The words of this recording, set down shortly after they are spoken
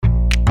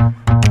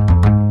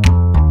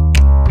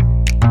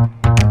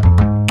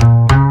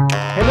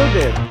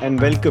there, and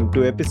welcome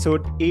to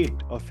episode 8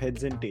 of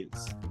Heads and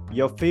Tails,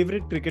 your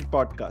favorite cricket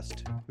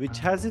podcast, which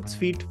has its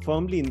feet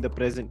firmly in the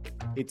present,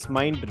 its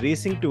mind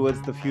racing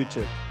towards the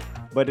future,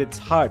 but its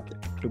heart,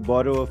 to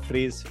borrow a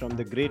phrase from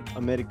the great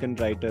American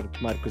writer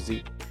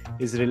Marcuse,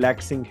 is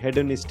relaxing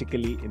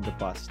hedonistically in the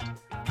past.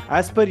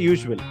 As per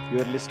usual, you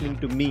are listening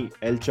to me,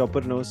 El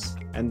Choppernos,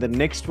 and the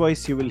next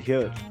voice you will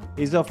hear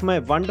is of my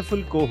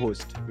wonderful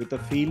co-host with a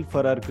feel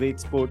for our great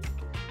sport,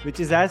 which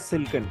is as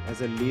silken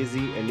as a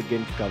lazy,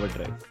 elegant cover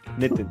drive,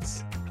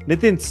 Nitins.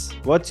 Nitins,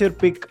 what's your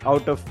pick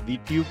out of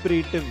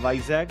vituperative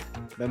Vizag,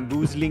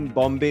 bamboozling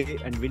Bombay,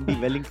 and windy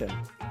Wellington?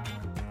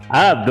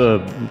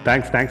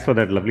 Thanks for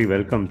that lovely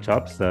welcome,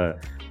 Chops.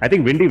 I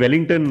think windy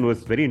Wellington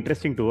was very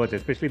interesting to watch,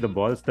 especially the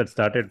balls that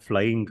started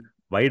flying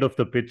wide of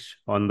the pitch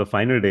on the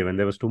final day when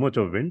there was too much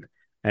of wind.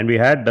 And we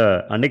had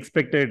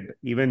unexpected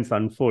events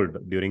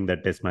unfold during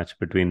that test match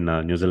between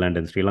New Zealand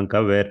and Sri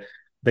Lanka, where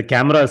the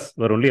cameras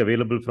were only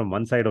available from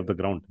one side of the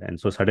ground. And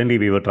so suddenly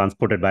we were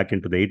transported back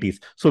into the 80s.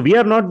 So we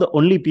are not the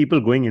only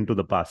people going into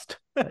the past.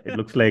 It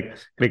looks like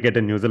cricket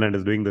in New Zealand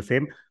is doing the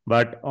same.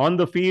 But on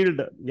the field,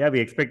 we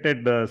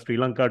expected Sri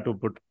Lanka to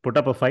put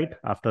up a fight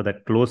after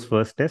that close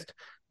first test.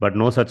 But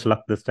no such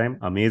luck this time.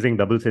 Amazing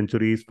double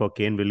centuries for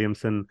Kane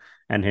Williamson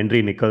and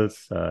Henry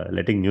Nicholls,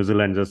 letting New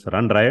Zealand just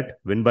run riot,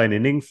 win by an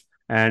innings,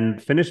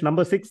 and finish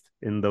number 6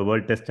 in the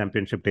World Test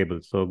Championship table.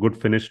 So good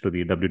finish to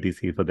the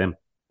WTC for them.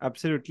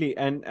 Absolutely.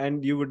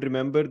 And you would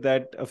remember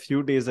that a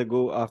few days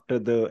ago after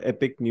the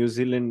epic New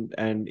Zealand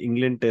and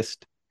England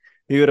test,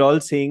 we were all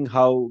saying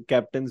how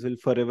captains will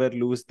forever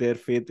lose their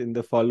faith in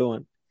the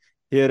follow-on.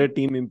 Here a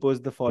team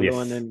imposed the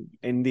follow-on and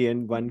in the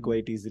end won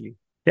quite easily.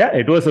 Yeah,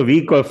 it was a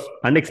week of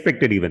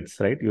unexpected events,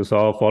 right? You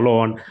saw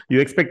follow-on.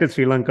 You expected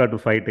Sri Lanka to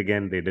fight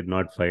again. They did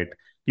not fight.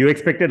 You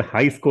expected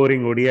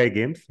high-scoring ODI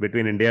games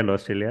between India and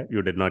Australia.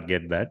 You did not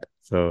get that.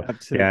 So,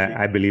 absolutely. Yeah,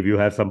 I believe you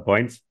have some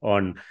points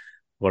on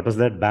what was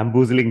that?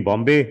 Bamboozling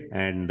Bombay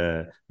and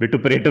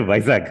vituperative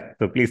Vizag.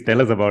 So please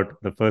tell us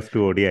about the first two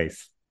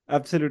ODIs.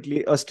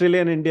 Absolutely. Australia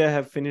and India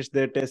have finished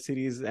their test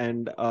series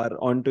and are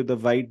on to the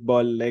white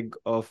ball leg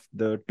of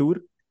the tour.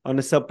 On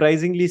a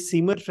surprisingly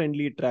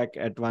seamer-friendly track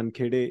at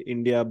Wankhede,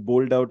 India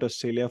bowled out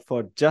Australia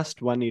for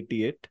just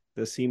 188,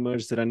 the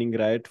seamers running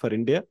riot for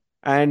India.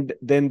 And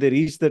then they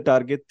reached the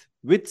target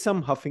with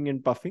some huffing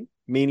and puffing,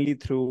 mainly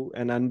through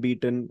an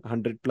unbeaten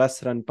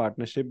 100-plus run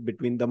partnership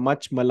between the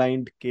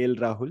much-maligned KL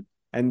Rahul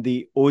and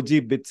the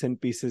OG bits and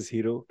pieces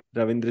hero,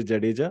 Ravindra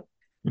Jadeja.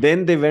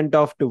 Then they went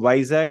off to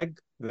Vizag,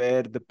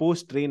 where the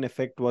post-rain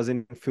effect was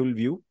in full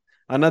view.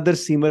 Another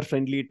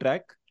seamer-friendly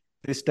track.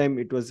 This time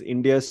it was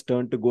India's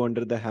turn to go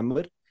under the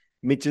hammer.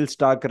 Mitchell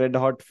Stark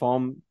red-hot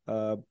form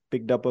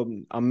picked up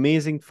an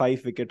amazing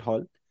 5-wicket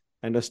haul.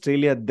 And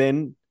Australia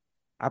then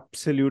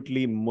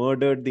absolutely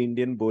murdered the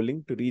Indian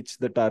bowling to reach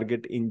the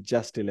target in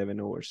just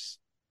 11 overs.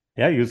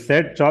 Yeah, you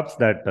said, Chops,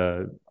 that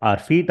our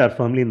feet are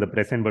firmly in the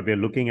present, but we are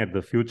looking at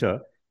the future.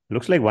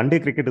 Looks like one-day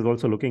cricket is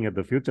also looking at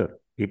the future.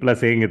 People are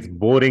saying it's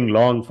boring,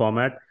 long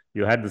format.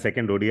 You had the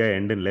second ODI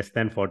end in less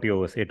than 40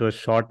 overs. It was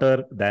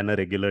shorter than a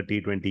regular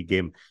T20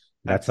 game.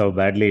 That's how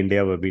badly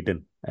India were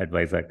beaten at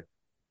Vizag.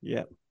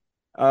 Yeah.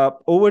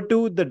 Over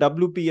to the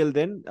WPL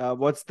then.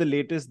 What's the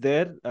latest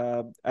there?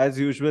 As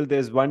usual,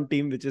 there's one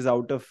team which is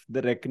out of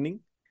the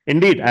reckoning.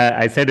 Indeed,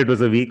 I said it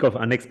was a week of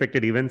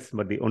unexpected events,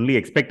 but the only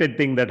expected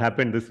thing that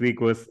happened this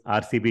week was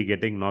RCB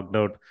getting knocked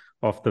out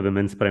of the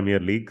Women's Premier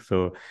League.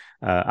 So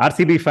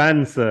RCB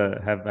fans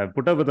have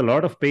put up with a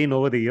lot of pain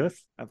over the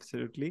years.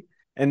 Absolutely.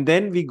 And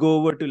then we go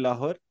over to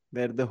Lahore,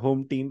 where the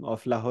home team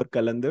of Lahore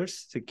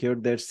Qalandars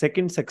secured their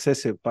second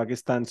successive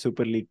Pakistan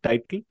Super League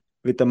title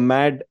with a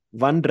mad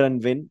one-run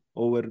win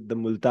over the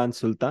Multan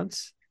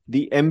Sultans.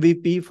 The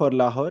MVP for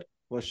Lahore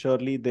was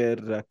surely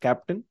their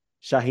captain,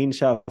 Shaheen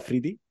Shah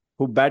Afridi,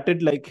 who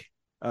batted like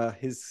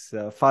his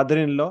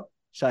father-in-law,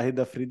 Shahid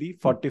Afridi,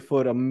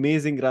 44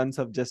 amazing runs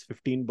of just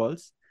 15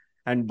 balls,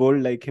 and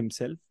bowled like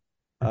himself,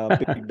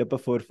 picked up a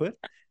 4-4.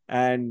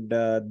 And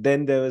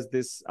then there was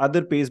this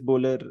other pace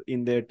bowler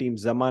in their team,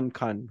 Zaman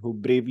Khan, who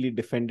bravely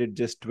defended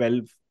just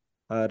 12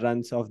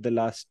 runs of the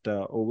last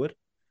over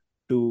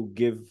to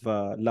give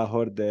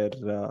Lahore their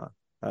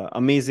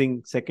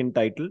amazing second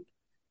title.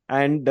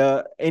 And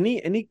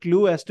any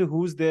clue as to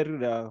who's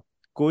their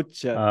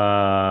coach?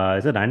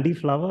 Is it Andy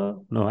Flower?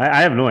 No,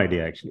 I have no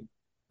idea actually.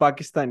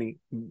 Pakistani,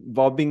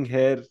 bobbing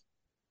hair.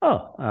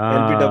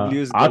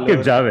 LBW's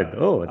Aqib Javed.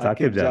 Oh, it's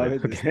Aqib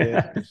Javed.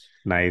 Okay.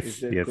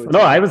 Nice. Yes. No,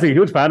 I was a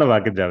huge fan of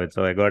Aqib Javed,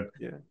 so I got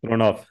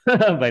thrown off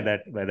by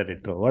that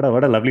intro. What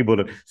a lovely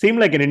bowler. Seemed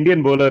like an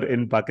Indian bowler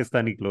in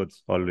Pakistani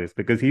clothes always,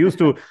 because he used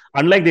to,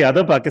 unlike the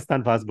other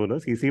Pakistan fast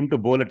bowlers, he seemed to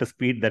bowl at a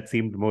speed that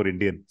seemed more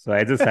Indian. So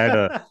I just had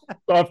a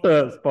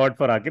softer spot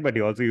for Aqib, but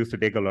he also used to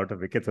take a lot of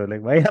wickets. So I was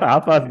like, why are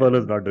our fast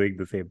bowlers not doing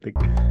the same thing?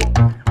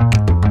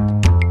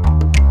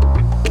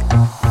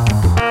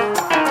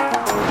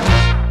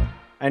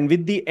 And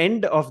with the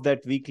end of that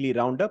weekly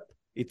roundup,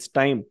 it's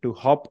time to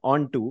hop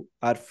onto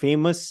our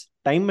famous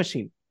time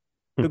machine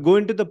to go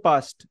into the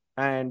past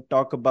and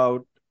talk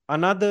about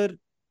another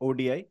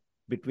ODI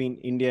between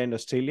India and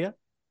Australia,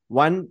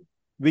 one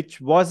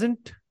which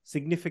wasn't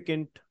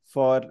significant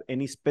for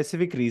any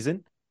specific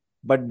reason,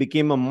 but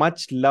became a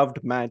much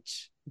loved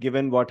match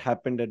given what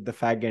happened at the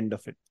fag end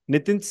of it.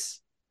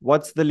 Nitin's,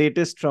 what's the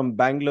latest from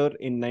Bangalore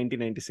in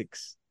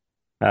 1996?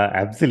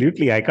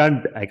 Absolutely. I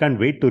can't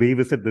wait to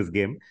revisit this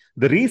game.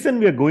 The reason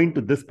we are going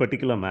to this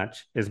particular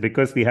match is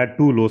because we had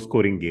two low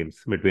scoring games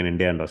between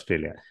India and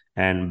Australia.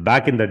 And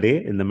back in the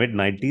day, in the mid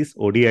 90s,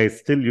 ODI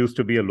still used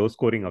to be a low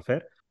scoring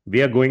affair.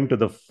 We are going to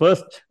the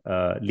first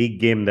league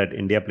game that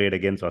India played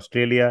against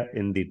Australia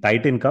in the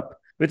Titan Cup,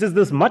 which is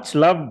this much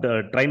loved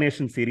Tri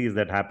Nation series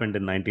that happened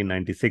in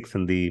 1996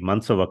 in the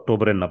months of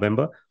October and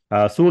November.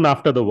 Soon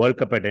after the World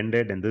Cup had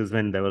ended, and this is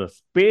when there were a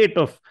spate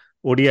of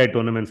ODI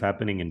tournaments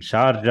happening in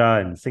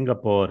Sharjah, in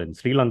Singapore, in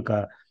Sri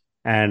Lanka,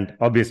 and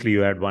obviously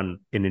you had one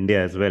in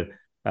India as well,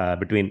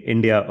 between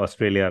India,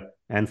 Australia,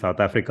 and South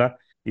Africa.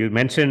 You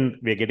mentioned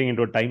we are getting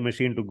into a time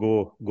machine to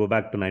go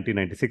back to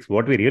 1996.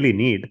 What we really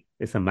need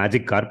is a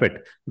magic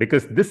carpet,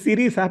 because this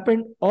series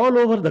happened all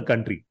over the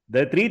country.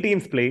 There are three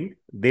teams playing.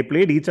 They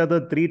played each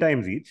other three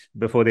times each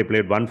before they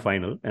played one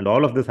final, and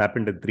all of this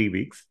happened in 3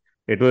 weeks.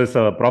 It was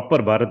a proper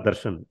Bharat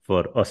Darshan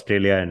for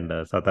Australia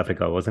and South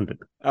Africa, wasn't it?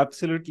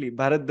 Absolutely.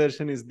 Bharat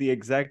Darshan is the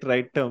exact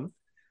right term.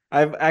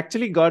 I've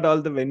actually got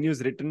all the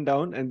venues written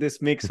down, and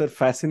this makes for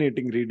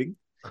fascinating reading.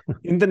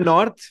 In the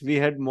north, we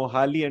had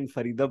Mohali and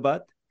Faridabad.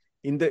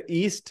 In the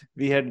east,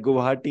 we had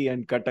Guwahati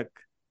and Cuttack.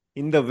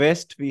 In the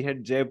west, we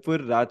had Jaipur,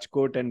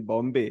 Rajkot, and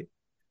Bombay.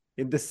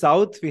 In the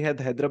south, we had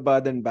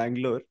Hyderabad and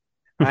Bangalore.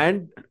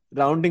 And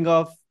rounding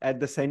off at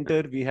the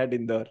center, we had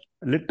Indore.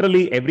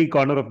 Literally every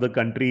corner of the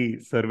country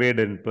surveyed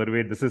and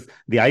purveyed. This is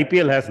the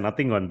IPL has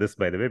nothing on this,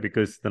 by the way,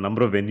 because the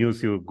number of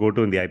venues you go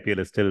to in the IPL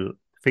is still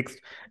fixed.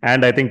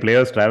 And I think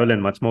players travel in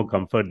much more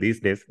comfort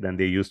these days than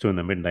they used to in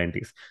the mid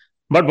 90s.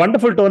 But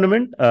wonderful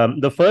tournament.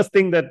 The first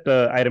thing that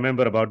I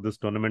remember about this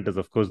tournament is,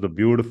 of course, the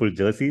beautiful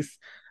jerseys.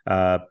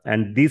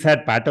 And these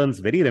had patterns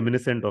very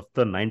reminiscent of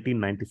the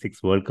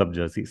 1996 World Cup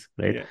jerseys,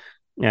 right? Yeah.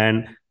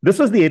 And this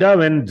was the era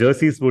when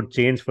jerseys would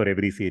change for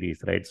every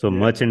series, right? So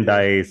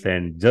merchandise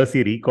and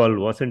jersey recall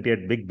wasn't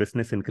yet big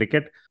business in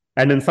cricket.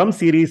 And in some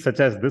series, such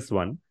as this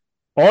one,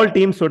 all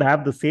teams would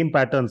have the same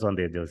patterns on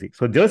their jersey.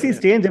 So jerseys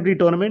change every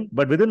tournament,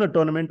 but within a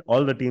tournament,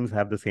 all the teams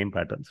have the same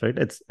patterns, right?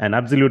 It's an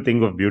absolute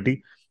thing of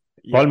beauty.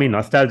 Call me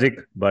nostalgic,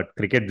 but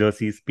cricket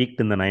jerseys peaked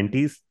in the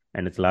 90s,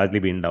 and it's largely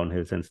been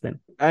downhill since then.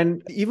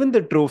 And even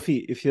the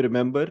trophy, if you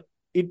remember,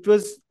 it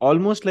was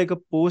almost like a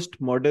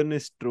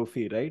post-modernist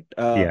trophy, right?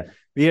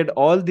 We had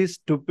all these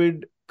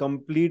stupid,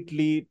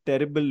 completely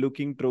terrible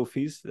looking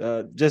trophies.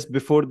 Just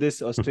before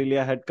this,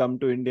 Australia had come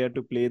to India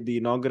to play the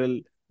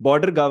inaugural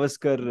Border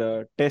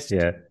Gavaskar test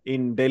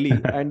in Delhi.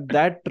 And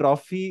that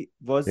trophy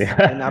was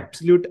an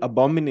absolute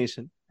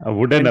abomination. A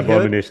wooden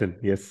abomination,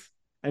 yes.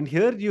 And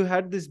here you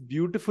had this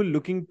beautiful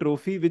looking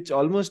trophy, which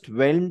almost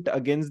went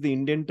against the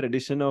Indian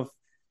tradition of,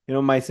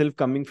 myself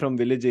coming from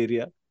village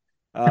area.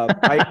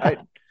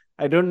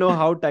 I don't know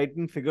how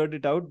Titan figured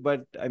it out,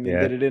 but I mean,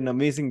 they did an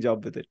amazing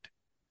job with it.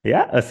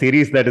 Yeah, a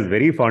series that is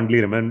very fondly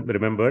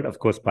remembered, of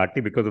course,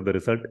 partly because of the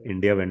result.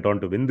 India went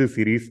on to win this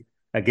series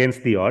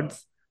against the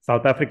odds.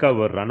 South Africa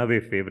were runaway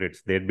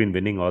favorites. They had been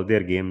winning all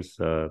their games.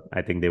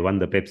 I think they won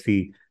the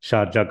Pepsi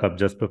Sharjah Cup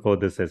just before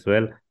this as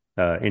well.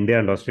 India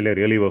and Australia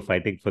really were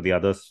fighting for the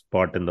other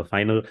spot in the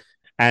final.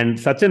 And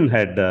Sachin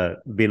had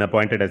been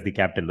appointed as the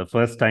captain. The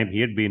first time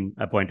he had been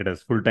appointed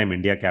as full-time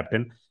India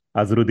captain.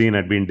 Azharuddin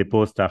had been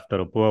deposed after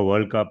a poor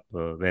World Cup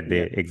where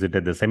they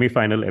exited the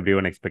semi-final.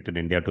 Everyone expected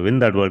India to win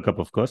that World Cup,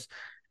 of course.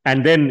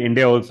 And then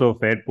India also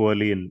fared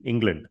poorly in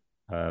England,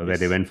 where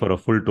they went for a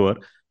full tour.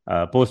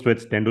 Post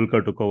which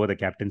Tendulkar took over the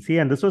captaincy.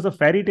 And this was a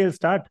fairy tale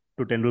start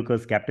to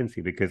Tendulkar's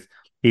captaincy, because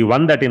he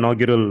won that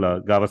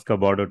inaugural Gavaskar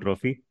Border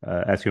Trophy,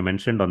 as you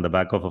mentioned, on the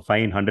back of a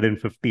fine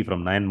 150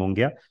 from Nayan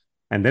Mongia,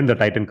 and then the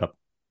Titan Cup.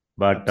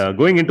 But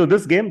going into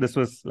this game, this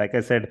was, like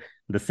I said,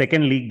 the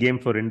second league game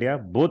for India.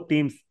 Both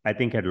teams, I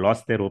think, had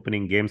lost their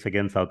opening games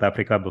against South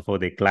Africa before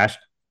they clashed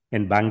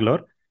in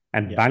Bangalore.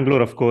 And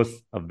Bangalore, of course,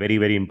 a very,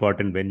 very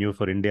important venue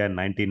for India in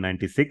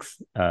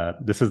 1996.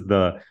 This is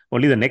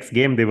only the next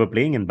game they were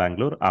playing in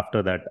Bangalore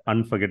after that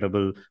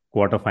unforgettable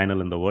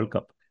quarterfinal in the World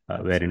Cup,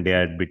 where India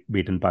had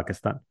beaten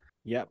Pakistan.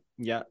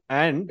 Yeah.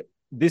 And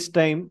this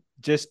time,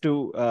 just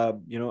to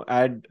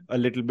add a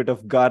little bit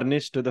of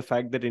garnish to the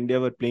fact that India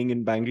were playing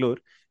in Bangalore,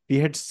 we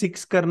had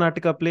 6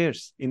 Karnataka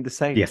players in the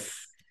side.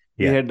 Yes.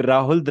 We had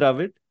Rahul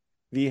Dravid.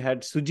 We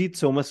had Sujit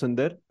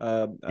Somasundar,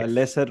 a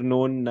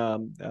lesser-known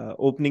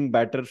opening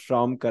batter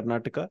from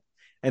Karnataka.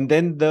 And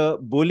then the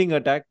bowling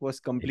attack was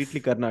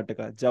completely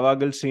Karnataka.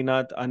 Javagal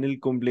Srinath,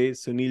 Anil Kumble,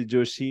 Sunil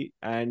Joshi,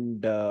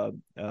 and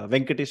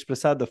Venkatesh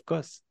Prasad, of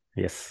course.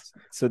 Yes.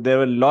 So there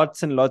were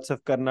lots and lots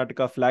of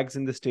Karnataka flags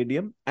in the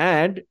stadium.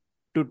 And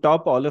to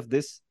top all of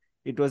this,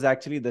 it was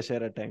actually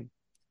Dussehra time,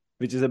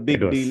 which is a big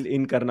deal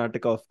in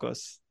Karnataka, of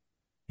course.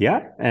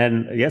 Yeah,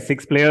 and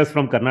 6 players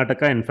from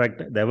Karnataka. In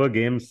fact, there were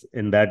games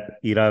in that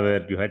era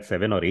where you had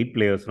 7 or 8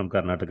 players from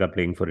Karnataka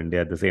playing for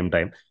India at the same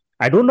time.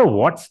 I don't know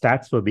what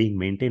stats were being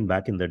maintained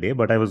back in the day,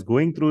 but I was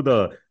going through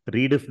the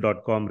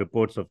rediff.com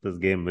reports of this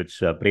game, which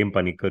Prem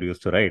Panikkar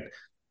used to write.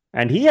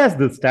 And he has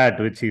this stat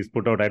which he's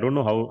put out. I don't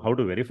know how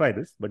to verify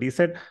this, but he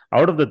said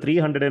out of the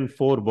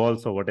 304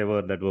 balls or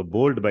whatever that were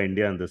bowled by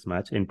India in this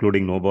match,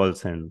 including no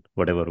balls and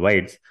whatever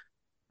wides,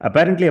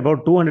 apparently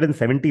about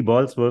 270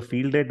 balls were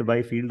fielded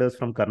by fielders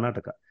from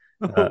Karnataka.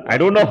 Wow. I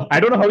don't know. I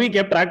don't know how he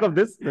kept track of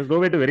this. There's no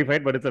way to verify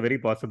it, but it's a very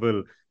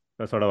possible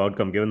sort of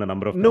outcome given the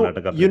number of No,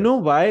 Karnataka you players. know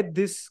why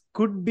this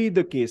could be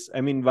the case.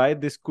 I mean, why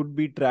this could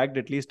be tracked,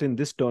 at least in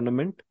this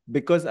tournament.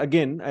 Because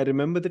again, I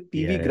remember the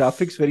TV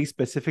graphics Yes. very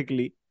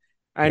specifically.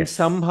 And Yes.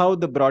 somehow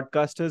the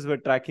broadcasters were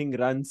tracking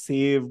runs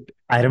saved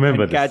I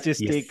remember and this.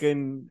 catches Yes.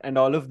 taken and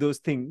all of those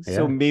things.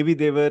 So Yeah. maybe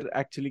they were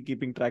actually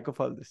keeping track of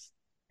all this.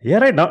 Yeah,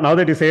 right. Now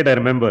that you say it, I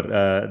remember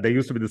there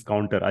used to be this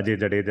counter. Ajay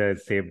Jadeja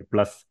has saved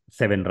plus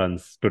 7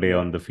 runs today Yeah.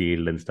 on the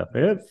field and stuff.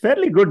 Yeah,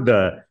 fairly good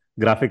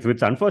graphics,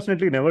 which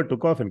unfortunately never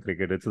took off in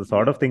cricket. It's the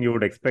sort Yeah. of thing you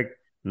would expect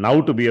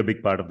now to be a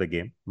big part of the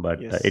game,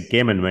 but it Yes.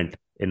 came and went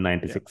in Yeah.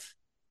 '96.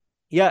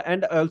 Yeah.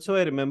 And also,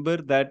 I remember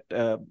that,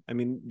 I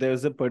mean,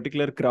 there's a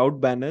particular crowd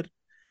banner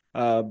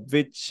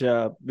which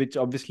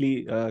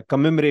obviously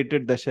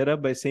commemorated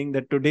Dashera by saying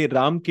that today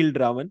Ram killed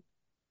Ravan,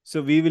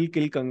 so we will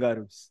kill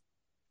kangaroos.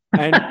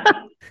 And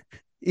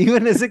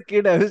even as a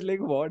kid, I was like,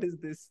 what is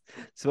this?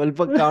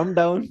 Swalpa, calm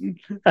down.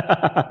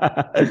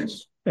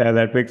 Yeah,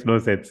 that makes no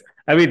sense.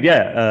 I mean,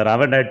 yeah,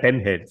 Ravan had 10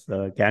 heads.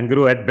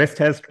 Kangaroo at best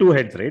has 2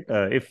 heads, right?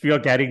 If you're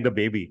carrying the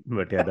baby.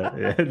 But yeah,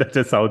 that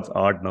just sounds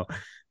odd, no?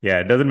 Yeah,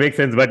 it doesn't make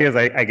sense. But yes,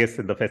 I guess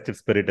in the festive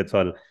spirit, it's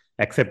all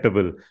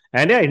acceptable.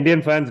 And yeah,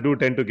 Indian fans do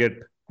tend to get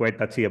quite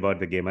touchy about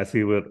the game, as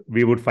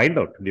we would find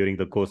out during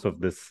the course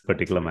of this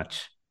particular Absolutely.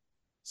 match.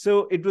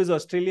 So it was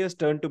Australia's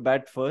turn to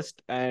bat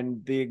first,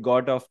 and they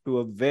got off to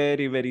a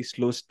very, very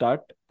slow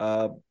start.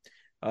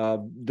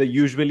 The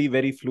usually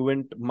very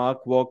fluent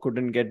Mark Waugh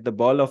couldn't get the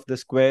ball off the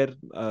square.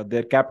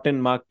 Their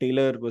captain, Mark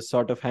Taylor, was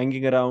sort of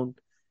hanging around.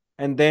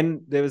 And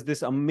then there was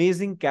this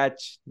amazing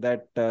catch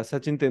that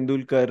Sachin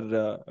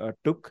Tendulkar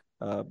took.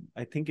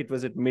 I think it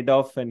was at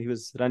mid-off, and he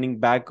was running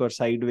back or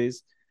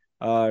sideways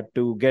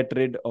to get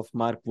rid of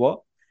Mark Waugh.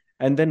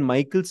 And then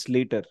Michael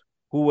Slater,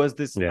 who was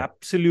this Yeah.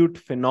 absolute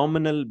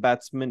phenomenal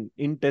batsman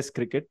in Test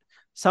cricket,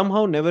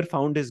 somehow never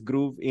found his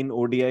groove in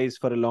ODIs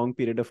for a long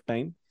period of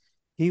time.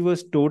 He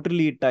was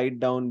totally tied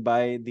down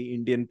by the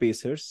Indian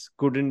Pacers,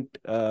 couldn't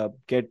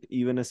get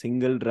even a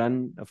single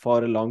run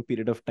for a long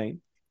period of time.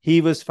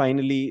 He was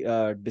finally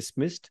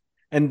dismissed.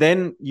 And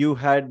then you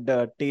had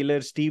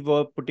Taylor, Steve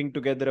Waugh putting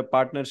together a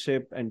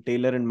partnership, and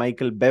Taylor and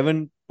Michael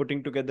Bevan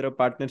putting together a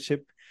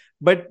partnership.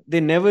 But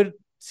they never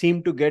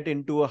seem to get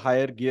into a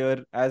higher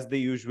gear as they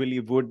usually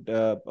would,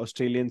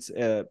 Australians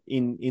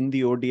in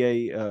the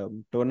ODI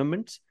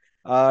tournaments.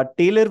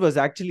 Taylor was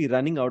actually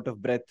running out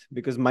of breath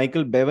because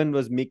Michael Bevan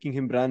was making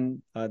him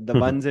run the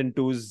ones and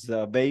twos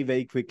very,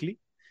 very quickly.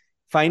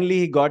 Finally,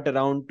 he got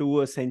around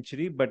to a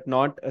century, but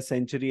not a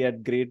century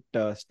at great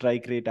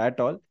strike rate at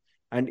all.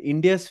 And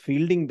India's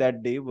fielding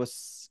that day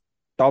was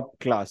top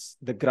class.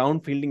 The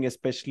ground fielding,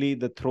 especially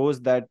the throws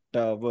that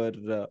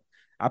were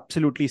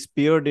absolutely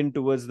speared in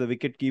towards the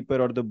wicketkeeper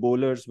or the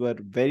bowlers, were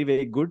very,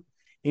 very good.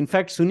 In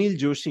fact, Sunil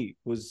Joshi,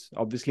 who's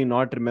obviously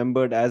not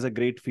remembered as a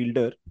great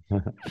fielder,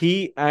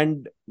 he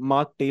and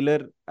Mark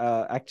Taylor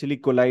actually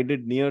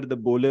collided near the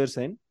bowler's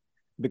end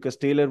because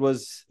Taylor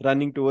was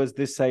running towards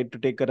this side to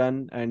take a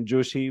run, and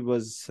Joshi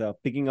was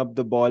picking up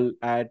the ball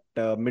at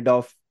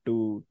mid-off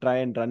to try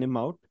and run him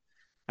out.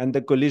 And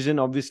the collision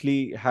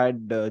obviously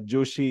had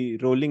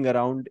Joshi rolling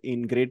around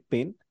in great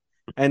pain.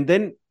 And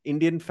then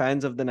Indian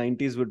fans of the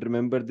 90s would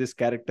remember this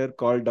character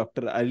called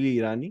Dr. Ali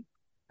Irani,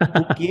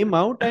 who came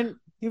out and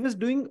he was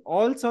doing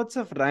all sorts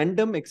of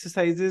random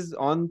exercises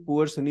on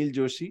poor Sunil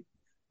Joshi,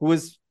 who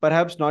was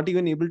perhaps not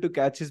even able to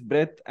catch his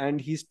breath,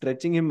 and he's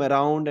stretching him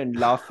around and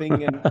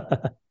laughing. And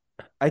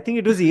I think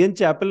it was Ian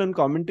Chappell on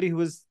commentary who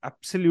was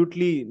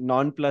absolutely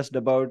nonplussed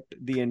about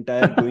the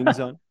entire goings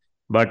on.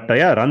 But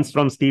yeah, runs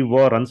from Steve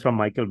Waugh, runs from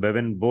Michael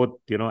Bevan, both,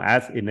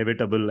 as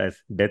inevitable as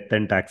death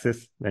and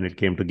taxes when it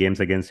came to games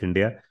against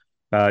India.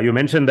 You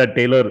mentioned that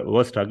Taylor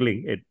was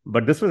struggling,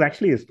 but this was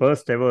actually his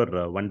first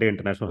ever one-day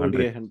international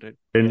ODI 100.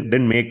 100.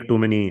 Didn't make too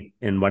many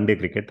in one-day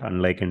cricket,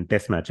 unlike in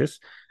test matches.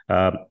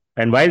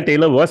 And while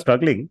Taylor was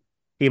struggling,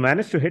 he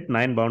managed to hit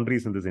 9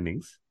 boundaries in this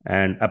innings.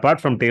 And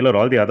apart from Taylor,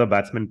 all the other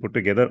batsmen put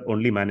together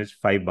only managed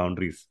 5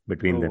 boundaries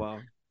between them. Wow.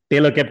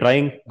 Taylor kept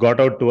trying,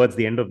 got out towards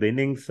the end of the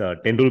innings.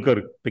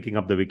 Tendulkar picking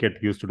up the wicket,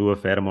 used to do a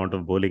fair amount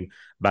of bowling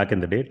back in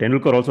the day.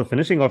 Tendulkar also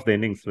finishing off the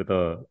innings with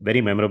a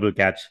very memorable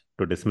catch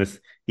to dismiss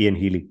Ian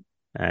Healy.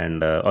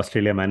 And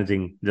Australia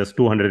managing just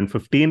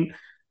 215.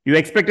 You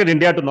expected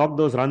India to knock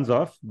those runs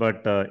off,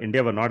 but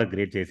India were not a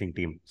great chasing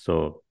team.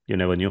 So you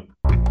never knew.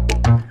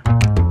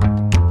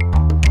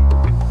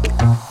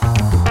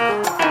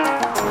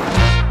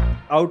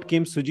 Out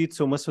came Sujit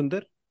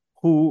Somasundar,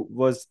 who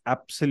was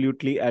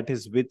absolutely at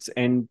his wits'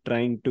 end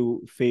trying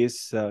to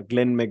face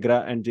Glenn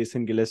McGrath and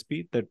Jason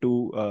Gillespie, the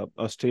two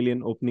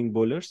Australian opening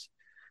bowlers.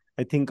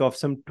 I think of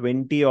some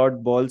 20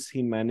 odd balls,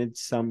 he managed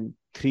some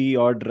 3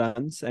 odd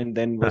runs and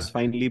then was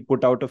finally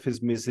put out of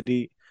his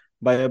misery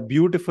by a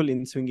beautiful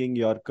in swinging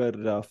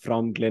Yorker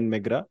from Glenn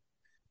McGrath.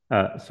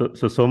 So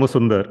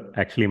Somasundar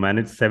actually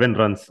managed 7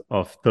 runs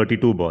of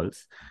 32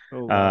 balls.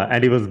 Oh, wow.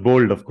 And he was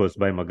bowled, of course,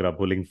 by McGrath,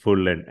 bowling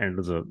full, and it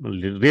was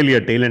really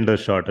a tail-ender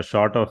shot, a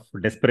shot of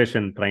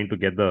desperation trying to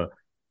get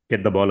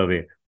the ball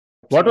away.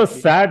 What was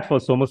Absolutely. sad for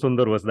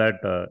Somasundar was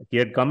that he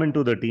had come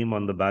into the team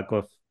on the back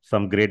of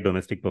some great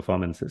domestic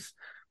performances.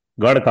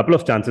 Got a couple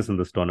of chances in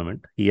this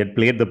tournament. He had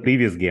played the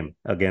previous game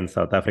against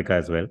South Africa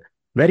as well,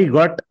 where he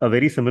got a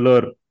very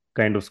similar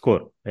kind of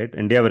score. Right,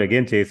 India were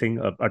again chasing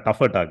a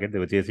tougher target. They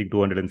were chasing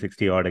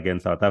 260 odd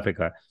against South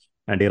Africa,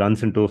 and he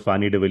runs into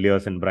Fani de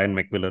Villiers and Brian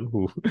McMillan,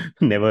 who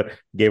never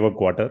gave a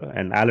quarter,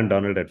 and Alan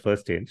Donald at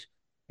first change.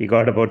 He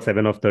got about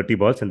 7 of 30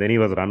 balls, and then he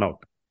was run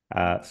out.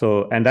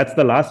 And that's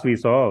the last we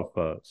saw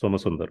of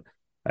Somasundar,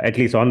 at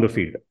least on the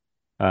field.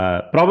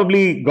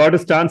 Probably got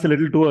his chance a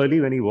little too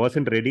early when he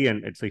wasn't ready,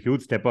 and it's a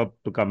huge step up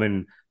to come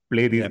and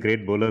play these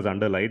great bowlers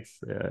under lights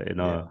in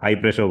a high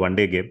pressure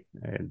one-day game.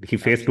 And he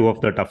faced 2 of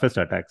the toughest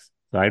attacks.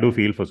 So I do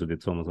feel for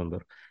Sujit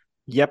Somasundar.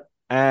 Yep.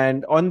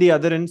 And on the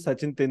other end,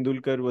 Sachin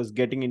Tendulkar was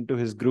getting into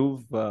his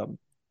groove.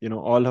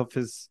 All of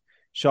his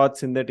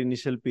shots in that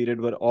initial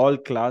period were all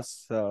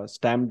class,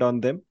 stamped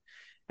on them.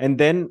 And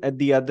then at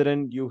the other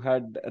end, you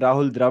had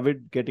Rahul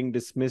Dravid getting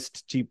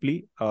dismissed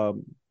cheaply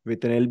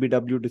with an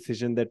LBW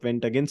decision that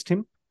went against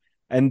him.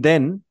 And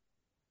then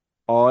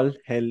all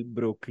hell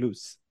broke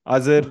loose.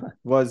 Azhar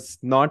was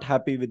not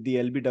happy with the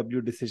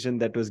LBW decision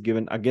that was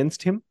given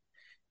against him.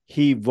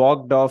 He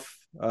walked off,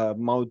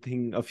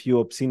 mouthing a few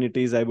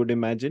obscenities, I would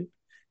imagine.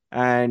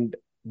 And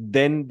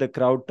then the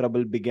crowd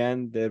trouble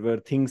began. There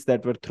were things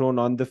that were thrown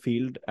on the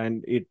field,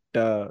 and it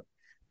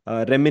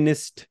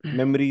reminisced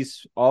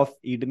memories of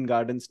Eden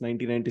Gardens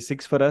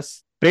 1996 for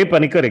us. Trey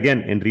Panikkar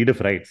again in Reed of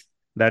Rights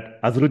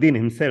that Azharuddin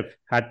himself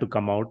had to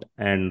come out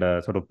and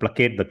sort of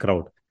placate the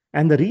crowd.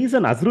 And the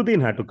reason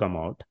Azharuddin had to come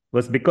out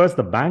was because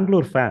the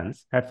Bangalore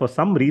fans had for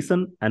some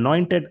reason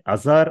anointed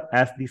Azhar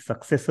as the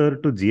successor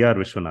to G.R.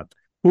 Vishwanath,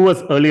 who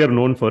was earlier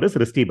known for his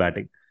wristy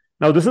batting.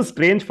 Now, this is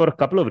strange for a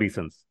couple of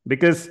reasons,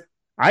 because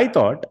I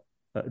thought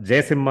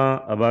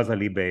Jaisimha, Abbas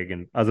Ali Beg,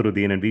 and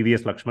Azharuddin and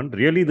VVS Lakshman,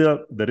 really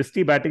the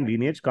wristy batting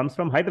lineage comes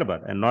from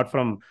Hyderabad and not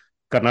from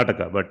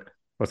Karnataka. But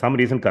for some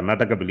reason,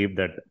 Karnataka believed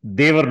that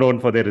they were known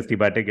for their wristy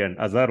batting, and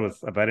Azhar was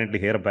apparently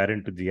heir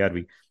apparent to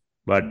GRV.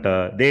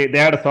 But they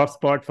had a soft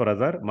spot for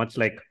Azhar, much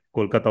like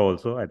Kolkata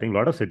also. I think a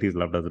lot of cities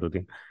loved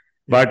Azharuddin.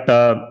 But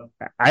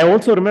I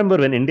also remember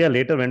when India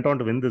later went on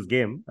to win this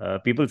game,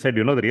 people said,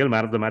 the real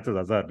man of the match is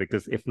Azhar,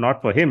 because if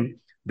not for him,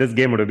 this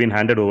game would have been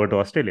handed over to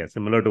Australia,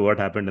 similar to what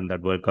happened in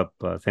that World Cup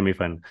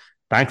semi-final.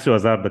 Thanks to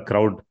Azhar, the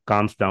crowd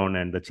calms down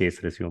and the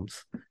chase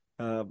resumes.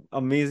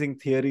 Amazing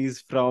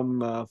theories from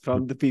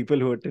the people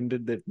who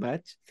attended that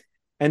match.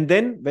 And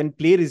then when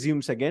play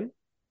resumes again,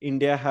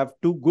 India have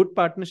 2 good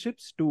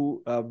partnerships,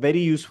 2 very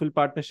useful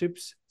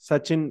partnerships,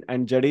 Sachin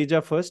and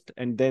Jadeja first,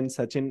 and then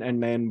Sachin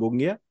and Nayan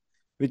Bhungia,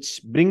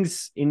 which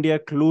brings India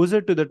closer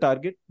to the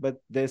target, but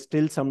there's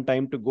still some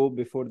time to go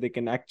before they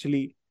can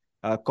actually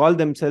call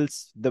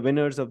themselves the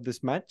winners of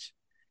this match.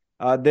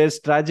 There's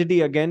tragedy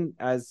again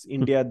as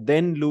India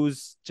then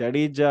lose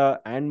Jadeja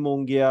and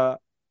Mongia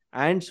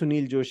and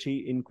Sunil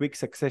Joshi in quick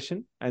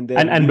succession.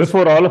 And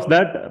before all of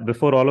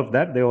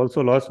that, they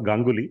also lost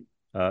Ganguly,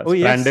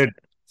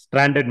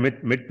 stranded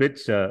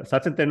mid-pitch.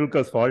 Sachin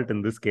Tendulkar's fault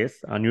in this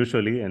case,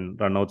 unusually, in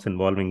runouts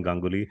involving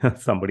Ganguly.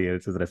 Somebody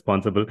else is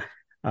responsible.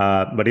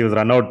 But he was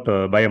run out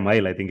by a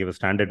mile. I think he was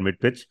stranded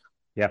mid-pitch.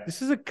 Yeah.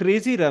 This is a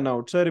crazy run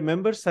out. So I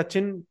remember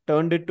Sachin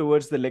turned it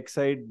towards the leg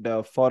side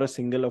for a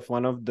single of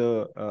one of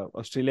the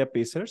Australia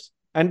Pacers.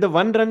 And the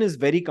one run is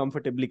very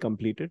comfortably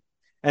completed.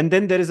 And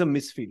then there is a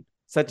misfield.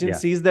 Sachin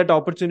sees that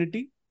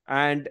opportunity.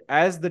 And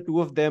as the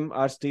 2 of them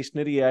are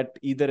stationary at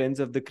either ends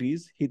of the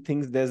crease, he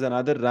thinks there's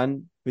another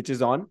run which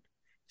is on.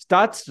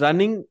 Starts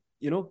running,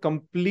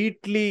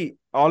 completely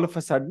all of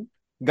a sudden.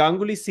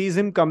 Ganguly sees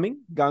him coming.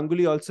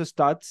 Ganguly also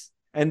starts.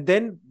 And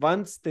then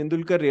once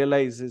Tendulkar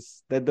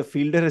realizes that the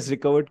fielder has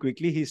recovered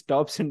quickly, he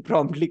stops and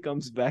promptly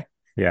comes back.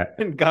 Yeah.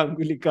 And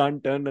Ganguly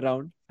can't turn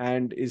around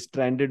and is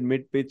stranded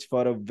mid-pitch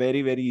for a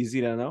very, very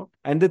easy run out.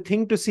 And the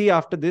thing to see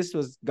after this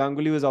was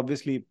Ganguly was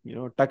obviously,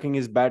 tucking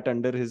his bat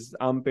under his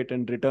armpit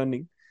and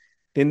returning.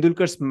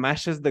 Tendulkar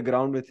smashes the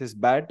ground with his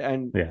bat,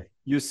 and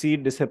you see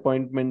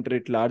disappointment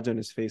writ large on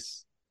his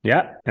face.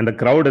 Yeah, and the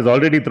crowd has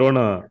already thrown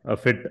a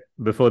fit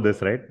before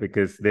this, right?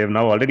 Because they have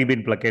now already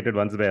been placated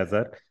once by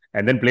Azhar,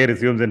 and then play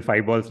resumes, and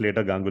 5 balls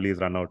later, Ganguly is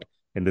run out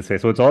in this way.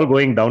 So it's all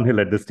going downhill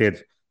at this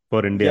stage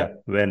for India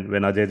when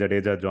Ajay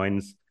Jadeja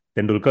joins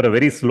Tendulkar. A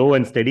very slow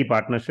and steady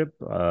partnership.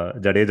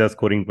 Jadeja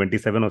scoring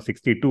 27 of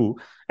 62,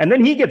 and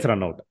then he gets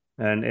run out.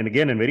 And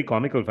again, in very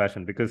comical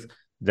fashion, because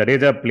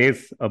Jadeja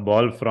plays a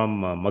ball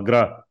from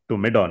McGrath to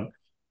mid-on,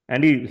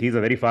 and he's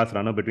a very fast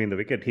runner between the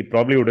wicket. He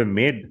probably would have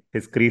made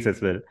his crease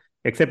as well,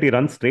 except he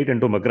runs straight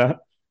into McGrath,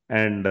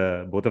 and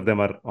both of them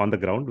are on the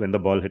ground when the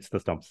ball hits the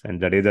stumps.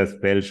 And Jadeja is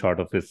well short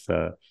of his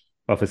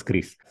of his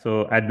crease.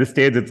 So at this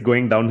stage, it's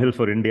going downhill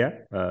for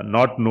India,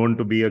 not known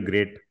to be a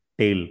great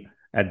tail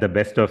at the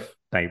best of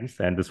times.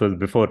 And this was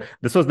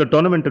the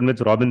tournament in which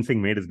Robin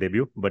Singh made his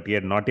debut, but he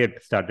had not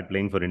yet started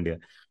playing for India.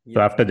 So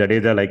Yeah. after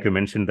Jadeja, like you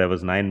mentioned, there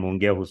was Nayan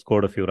Mongia who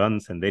scored a few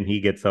runs and then he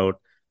gets out.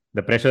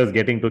 The pressure is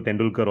getting to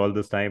Tendulkar all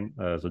this time.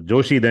 So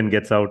Joshi then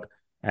gets out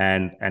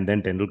and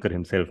then Tendulkar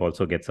himself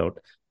also gets out.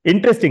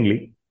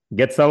 Interestingly,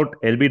 gets out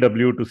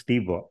LBW to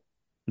Steve Waugh.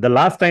 The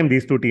last time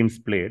these two teams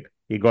played,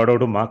 he got out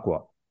to Mark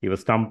Waugh. He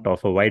was stumped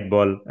off a white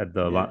ball at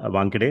the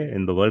Wankhede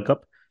in the World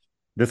Cup.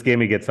 This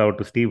game, he gets out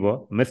to Steve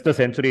Waugh. Missed a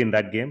century in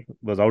that game,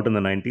 was out in the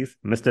 90s.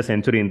 Missed a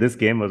century in this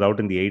game, was out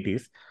in the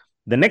 80s.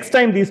 The next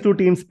time these two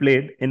teams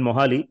played in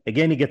Mohali,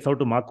 again, he gets out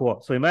to Mark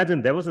Waugh. So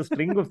imagine there was a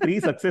string of 3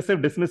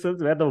 successive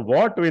dismissals where the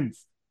Waugh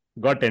twins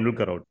got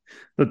Tendulkar out.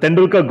 So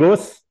Tendulkar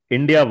goes,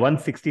 India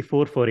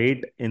 164 for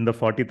 8 in the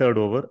 43rd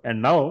over,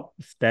 and now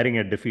staring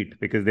at defeat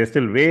because they're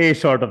still way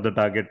short of the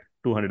target,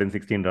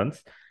 216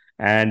 runs.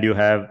 And you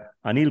have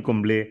Anil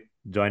Kumble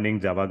joining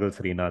Javagal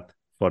Srinath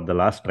for the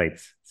last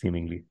rites,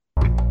 seemingly.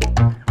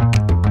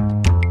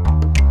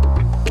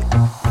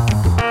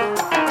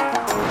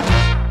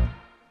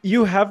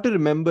 You have to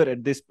remember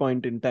at this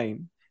point in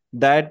time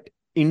that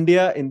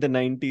India in the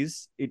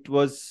 90s, it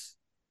was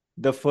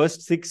the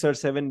first 6 or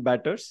 7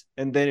 batters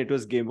and then it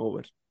was game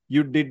over.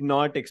 You did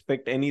not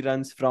expect any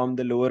runs from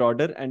the lower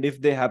order, and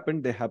if they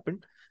happened, they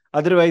happened.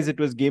 Otherwise, it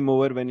was game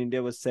over when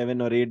India was 7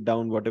 or 8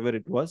 down, whatever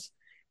it was.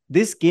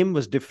 This game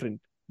was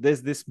different.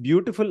 There's this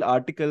beautiful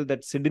article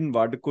that Sidin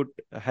Wadakut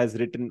has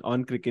written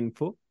on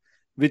Cricinfo,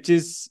 which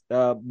is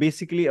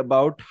basically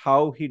about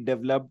how he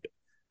developed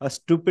a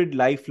stupid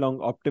lifelong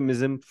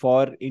optimism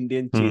for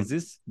Indian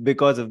chases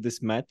because of this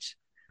match.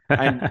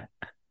 And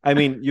I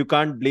mean, you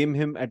can't blame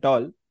him at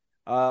all.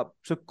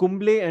 So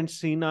Kumble and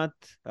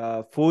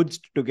Srinath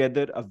forged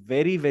together a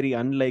very, very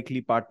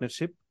unlikely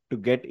partnership to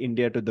get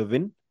India to the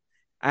win.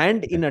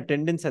 And in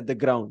attendance at the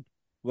ground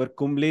were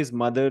Kumble's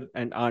mother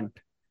and aunt.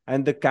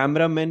 And the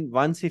cameraman,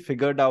 once he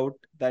figured out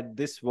that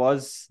this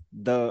was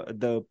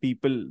the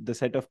people, the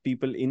set of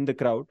people in the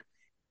crowd,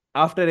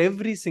 after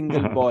every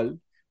single ball,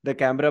 the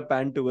camera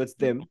panned towards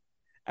them.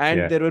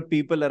 And there were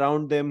people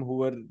around them who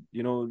were,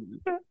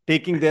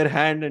 taking their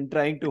hand and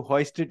trying to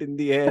hoist it in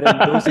the air.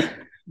 And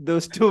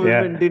those two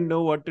women didn't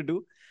know what to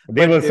do.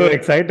 They were so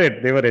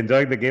excited. They were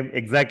enjoying the game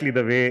exactly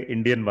the way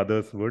Indian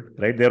mothers would,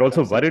 right? They're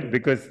also worried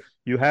because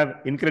you have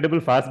incredible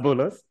fast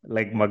bowlers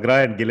like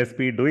Magra and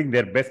Gillespie doing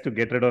their best to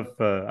get rid of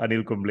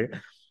Anil Kumble.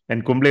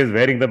 And Kumble is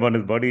wearing them on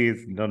his body,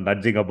 is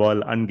nudging a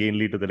ball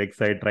ungainly to the leg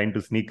side, trying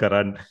to sneak a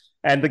run.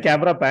 And the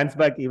camera pans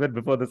back even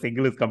before the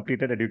single is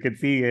completed. And you can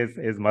see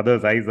his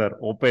mother's eyes are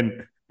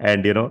open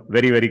and,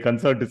 very, very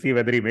concerned to see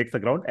whether he makes the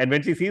ground. And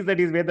when she sees that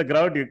he's made the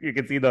ground, you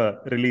can see the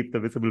relief, the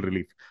visible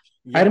relief.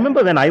 Yeah. I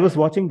remember when I was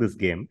watching this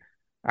game,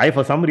 I,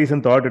 for some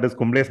reason, thought it was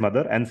Kumble's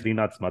mother and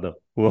Srinath's mother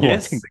who were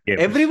watching the game.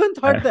 Everyone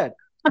thought that.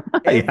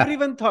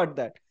 Everyone thought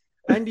that.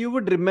 And you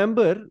would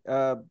remember,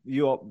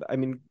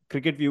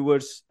 cricket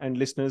viewers and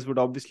listeners would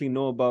obviously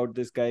know about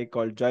this guy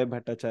called Jai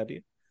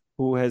Bhattacharya,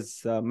 who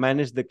has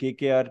managed the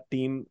KKR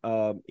team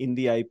in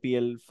the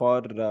IPL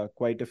for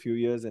quite a few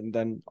years and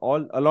done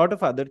a lot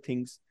of other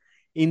things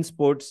in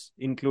sports,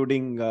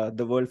 including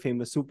the world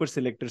famous Super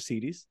Selector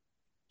series.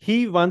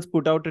 He once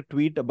put out a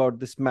tweet about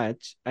this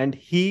match and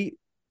he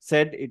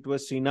said it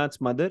was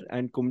Srinath's mother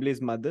and Kumble's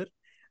mother.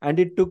 And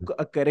it took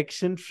a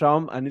correction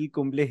from Anil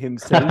Kumble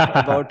himself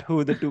about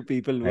who the two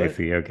people were. I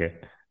see. Okay.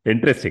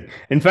 Interesting.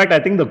 In fact, I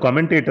think the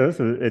commentators,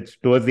 it's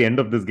towards the end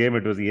of this game,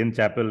 it was Ian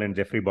Chappell and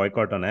Jeffrey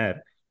Boycott on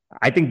air.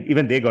 I think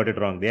even they got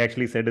it wrong. They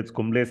actually said it's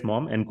Kumble's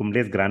mom and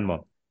Kumble's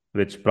grandmom,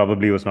 which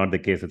probably was not the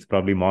case. It's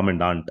probably mom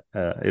and aunt.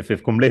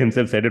 If Kumble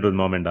himself said it was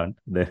mom and aunt,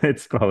 then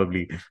that's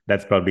probably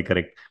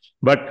correct.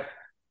 But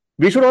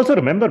we should also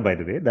remember, by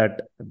the way,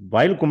 that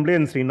while Kumble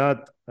and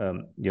Srinath,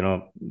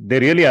 they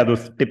really are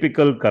those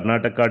typical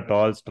Karnataka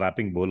tall,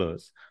 strapping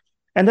bowlers.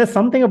 And there's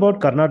something about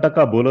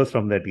Karnataka bowlers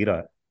from that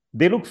era.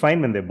 They look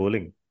fine when they're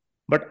bowling.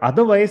 But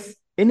otherwise,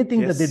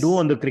 anything that they do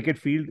on the cricket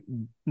field,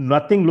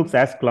 nothing looks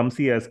as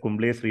clumsy as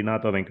Kumble,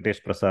 Srinath or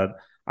Venkatesh Prasad,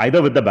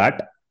 either with the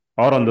bat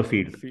or on the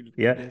field.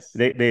 Yeah, yes.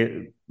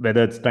 They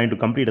whether it's trying to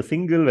complete a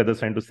single, whether it's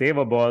trying to save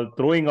a ball,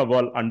 throwing a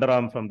ball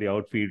underarm from the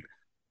outfield,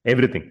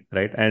 everything,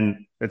 right?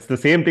 And it's the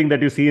same thing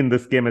that you see in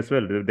this game as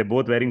well. They're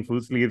both wearing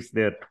full sleeves.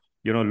 They're,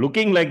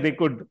 looking like they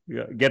could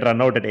get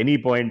run out at any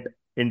point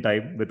in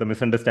time with a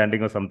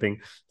misunderstanding or something.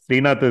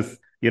 Srinath is,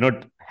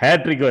 hair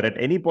trigger. At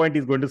any point,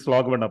 he's going to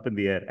slog one up in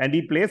the air. And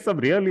he plays some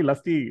really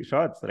lusty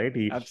shots, right?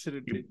 He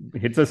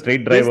hits a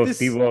straight drive of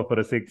Steve Waugh for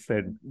a 6.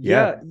 And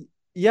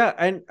yeah.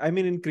 And I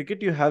mean, in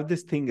cricket, you have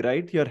this thing,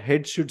 right? Your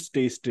head should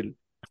stay still.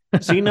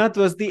 Srinath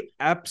was the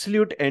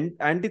absolute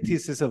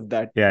antithesis of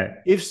that. Yeah.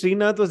 If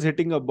Srinath was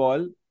hitting a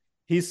ball,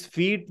 his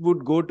feet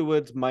would go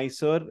towards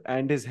Mysore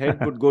and his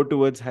head would go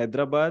towards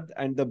Hyderabad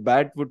and the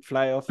bat would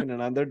fly off in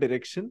another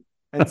direction.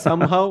 And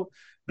somehow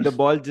the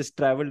ball just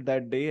traveled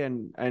that day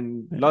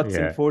and lots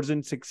and 4s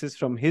and 6s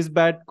from his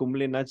bat.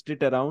 Kumble nudged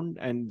it around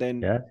and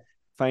then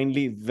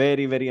finally,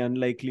 very, very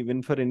unlikely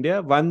win for India.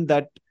 One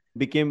that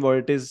became what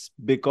it is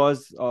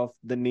because of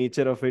the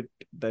nature of it.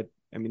 That,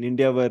 I mean,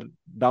 India were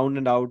down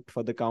and out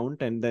for the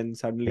count, and then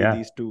suddenly Yeah.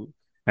 these two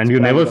And sprang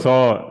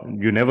up.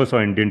 you never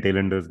saw Indian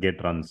tailenders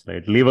get runs,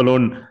 right? Leave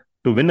alone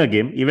to win a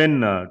game. Even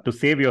to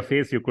save your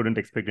face, you couldn't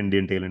expect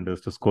Indian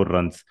tailenders to score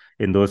runs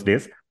in those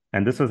days.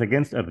 And this was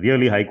against a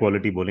really high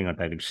quality bowling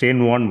attack.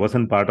 Shane Warne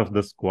wasn't part of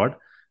the squad,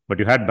 but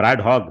you had Brad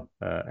Hogg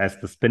as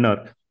the spinner,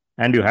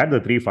 and you had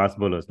the three fast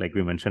bowlers, like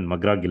we mentioned,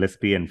 McGrath,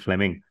 Gillespie, and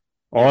Fleming,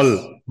 Yes. all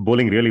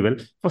bowling really well.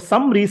 For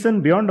some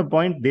reason, beyond a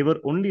point, they were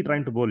only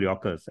trying to bowl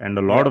Yorkers, and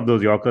a lot Yeah. of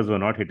those Yorkers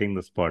were not hitting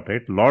the spot,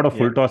 right? A lot of Yeah.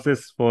 full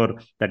tosses for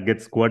that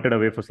gets squirted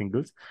away for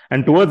singles.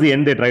 And towards the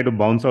end, they try to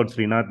bounce out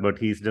Srinath, but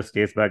he just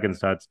stays back and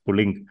starts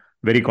pulling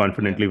very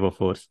confidently for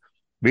fours.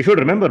 We should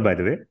remember, by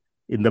the way,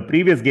 in the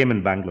previous game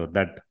in Bangalore,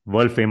 that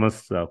world famous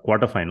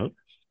quarterfinal,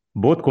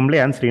 both Kumble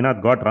and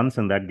Srinath got runs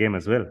in that game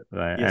as well.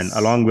 And Yes.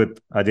 along with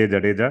Ajay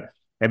Jadeja, Yeah.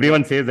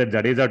 everyone says that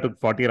Jadeja took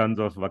 40 runs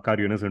of Wakar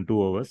Yunus in 2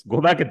 overs. Go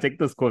back and check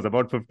the scores.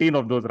 About 15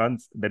 of those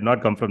runs did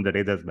not come from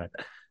Jadeja's bat.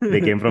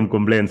 They came from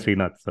Kumble and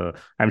Srinath. So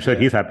I'm sure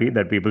Yeah. he's happy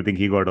that people think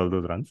he got all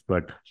those runs.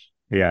 But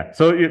yeah,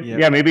 so Yeah.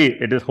 yeah, maybe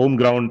it is home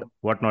ground,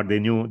 whatnot. They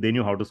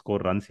knew how to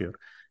score runs here,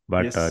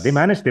 but Yes. they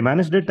managed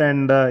it,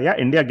 and yeah,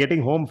 India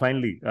getting home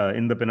finally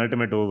in the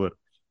penultimate over,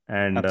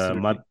 and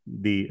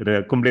Absolutely.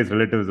 the Kumble's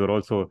relatives were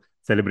also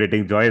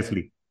celebrating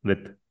joyously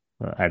with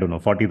I don't know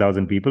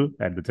 40,000 people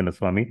at the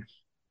Chinnaswamy.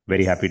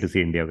 Very happy to Yes.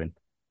 see India win.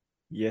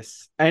 Yes.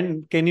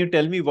 And can you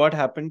tell me what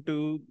happened to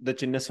the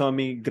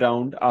Chinnaswamy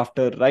ground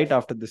right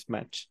after this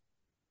match?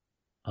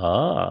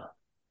 Ah,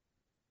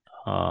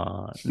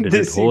 did it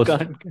This you host?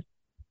 can't.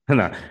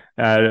 No.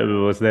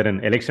 Was there an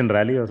election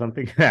rally or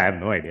something? I have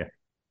no idea.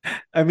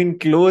 I mean,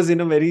 close in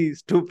a very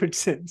stupid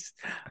sense.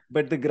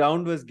 But the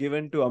ground was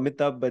given to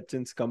Amitabh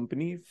Bachchan's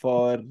company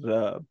for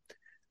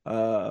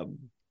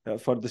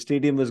the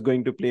stadium was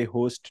going to play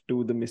host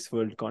to the Miss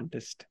World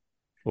contest.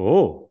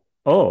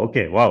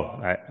 Okay. Wow.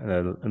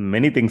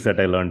 Many things that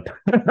I learned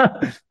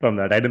from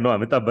that. I didn't know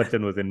Amitabh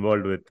Bachchan was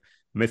involved with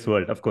Miss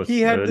World. Of course,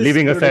 He had this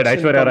leaving aside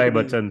production Aishwarya Rai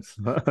company. Bachchan's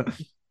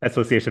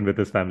association with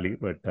his family,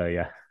 but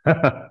yeah.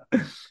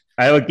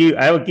 I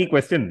have a key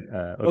question.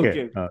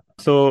 Okay. Okay.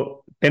 So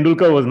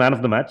Tendulkar was man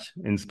of the match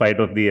in spite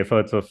of the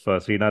efforts of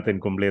Srinath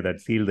and Kumble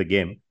that sealed the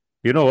game.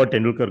 Do you know what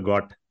Tendulkar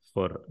got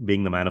for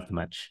being the man of the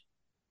match?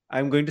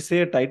 I'm going to say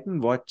a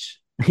Titan watch.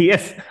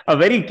 Yes, a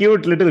very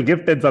cute little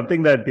gift and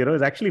something that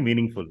is actually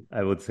meaningful.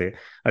 I would say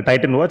a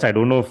Titan watch. I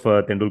don't know if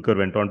Tendulkar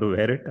went on to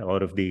wear it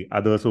or if the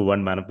others who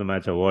won Man of the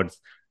Match awards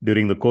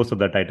during the course of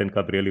the Titan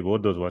Cup really wore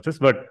those watches.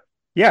 But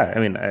yeah, I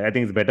mean, I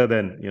think it's better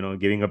than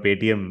giving a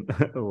Paytm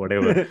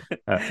whatever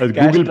a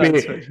Cash Google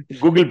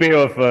transfer. Pay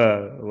of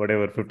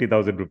whatever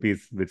 50,000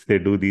 rupees, which they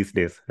do these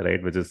days,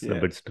 right? Which is a Yeah.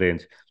 bit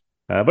strange.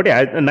 But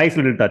yeah, a nice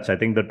little touch. I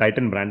think the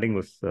Titan branding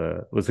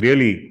was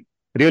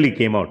really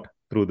came out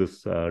through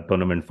this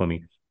tournament for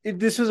me.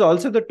 This was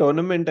also the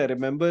tournament I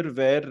remember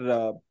where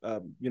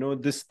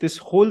this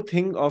whole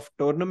thing of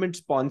tournament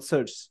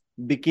sponsors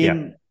Yeah,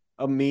 became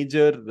a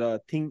major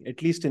thing,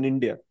 at least in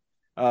India.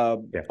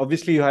 yeah,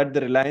 Obviously, you had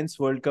the Reliance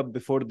World Cup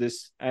before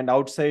this, and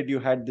outside you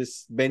had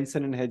this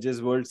Benson and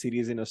Hedges World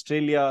Series in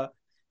Australia.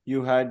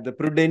 You had the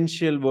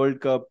Prudential World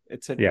Cup, yeah,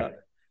 etc.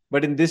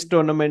 But in this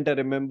tournament, I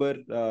remember,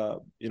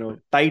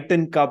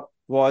 Titan Cup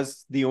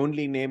was the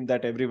only name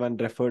that everyone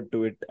referred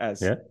to it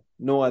as. yeah.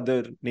 No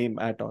other name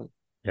at all.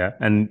 Yeah,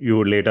 and you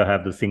would later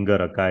have the Singer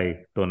Akai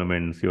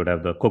tournaments. You would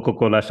have the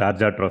Coca-Cola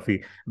Sharjah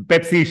Trophy,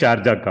 Pepsi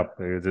Sharjah Cup,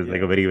 which is like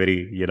Yeah. a very, very,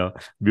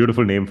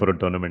 beautiful name for a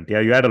tournament.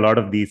 Yeah, you had a lot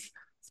of these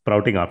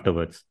sprouting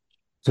afterwards.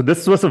 So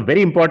this was a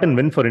very important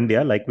win for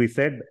India. Like we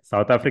said,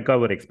 South Africa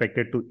were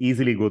expected to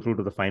easily go through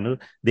to the final.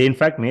 They, in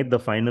fact, made the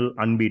final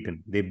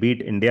unbeaten. They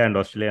beat India and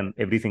Australia in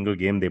every single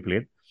game they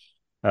played,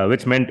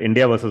 which meant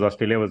India versus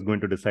Australia was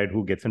going to decide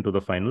who gets into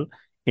the final.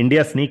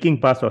 India sneaking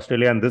past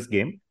Australia in this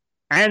game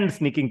and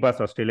sneaking past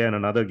Australia in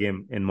another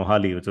game in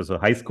Mohali, which was a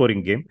high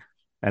scoring game.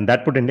 And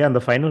that put India in the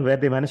final where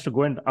they managed to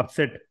go and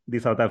upset the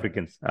South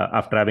Africans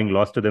after having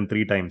lost to them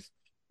 3 times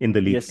in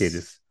the league stages.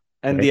 Yes.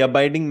 And Right? the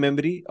abiding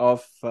memory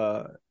of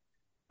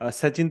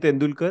Sachin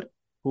Tendulkar,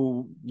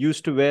 who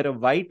used to wear a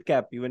white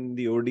cap even in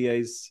the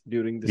ODIs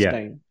during this Yeah.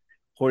 time,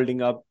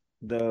 holding up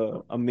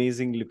the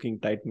amazing looking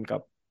Titan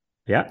Cup.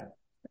 Yeah.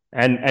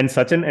 And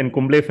Sachin and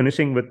Kumble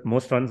finishing with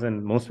most runs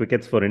and most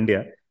wickets for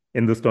India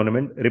in this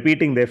tournament,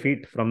 repeating their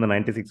feat from the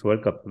 96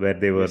 World Cup, where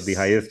they were the Yes.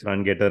 highest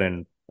run getter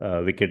and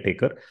wicket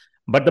taker.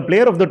 But the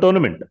player of the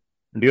tournament,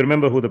 do you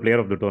remember who the player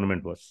of the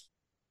tournament was?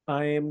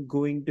 I am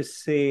going to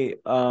say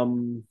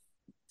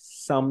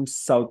some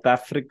South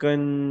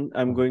African.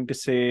 I'm going to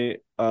say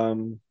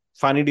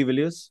Fanny de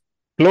Villiers.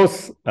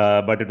 Close,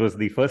 but it was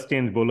the first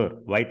change bowler,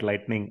 White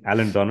Lightning,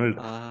 Alan Donald,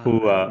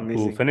 who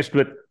Amazing. finished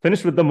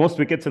with the most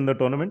wickets in the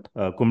tournament.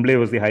 Kumble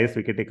was the highest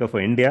wicket taker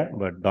for India,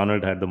 but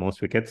Donald had the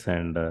most wickets,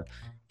 and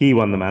he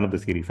won the man of the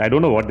series. I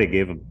don't know what they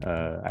gave him.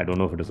 I don't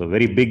know if it was a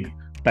very big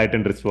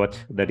Titan wristwatch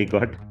that he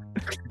got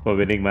for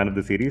winning man of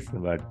the series,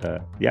 but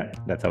yeah,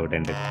 that's how it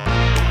ended.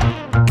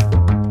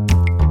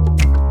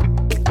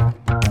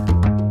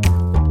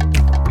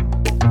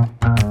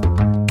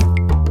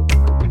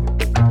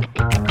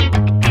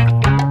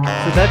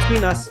 that's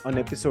been us on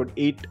episode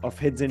 8 of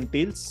Heads and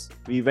Tails.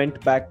 We went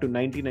back to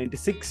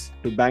 1996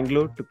 to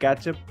Bangalore to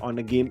catch up on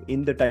a game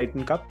in the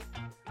Titan Cup.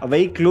 A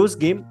very close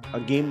game, a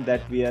game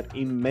that we are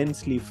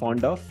immensely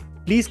fond of.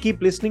 Please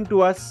keep listening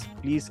to us.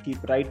 Please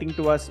keep writing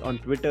to us on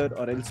Twitter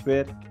or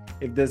elsewhere.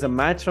 If there's a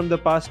match from the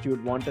past you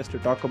would want us to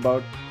talk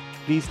about,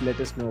 please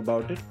let us know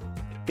about it.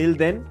 Till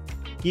then,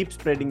 keep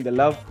spreading the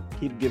love.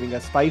 Keep giving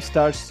us 5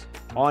 stars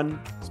on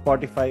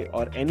Spotify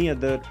or any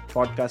other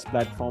podcast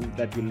platform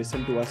that you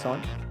listen to us on.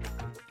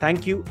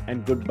 Thank you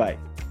and goodbye.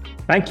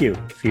 Thank you.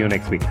 See you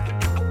next week.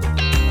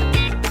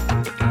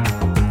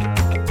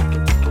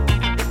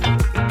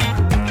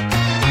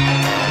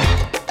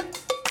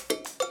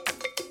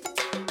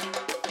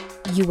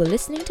 You were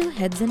listening to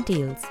Heads and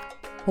Tails,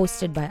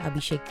 hosted by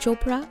Abhishek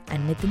Chopra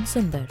and Nitin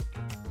Sundar.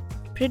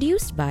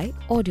 Produced by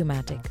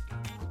Audiomatic.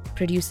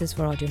 Producers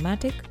for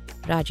Audiomatic,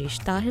 Rajesh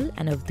Tahil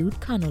and Avdoot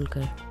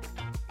Khanolkar.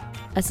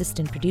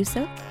 Assistant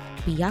producer,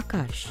 P.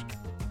 Akash.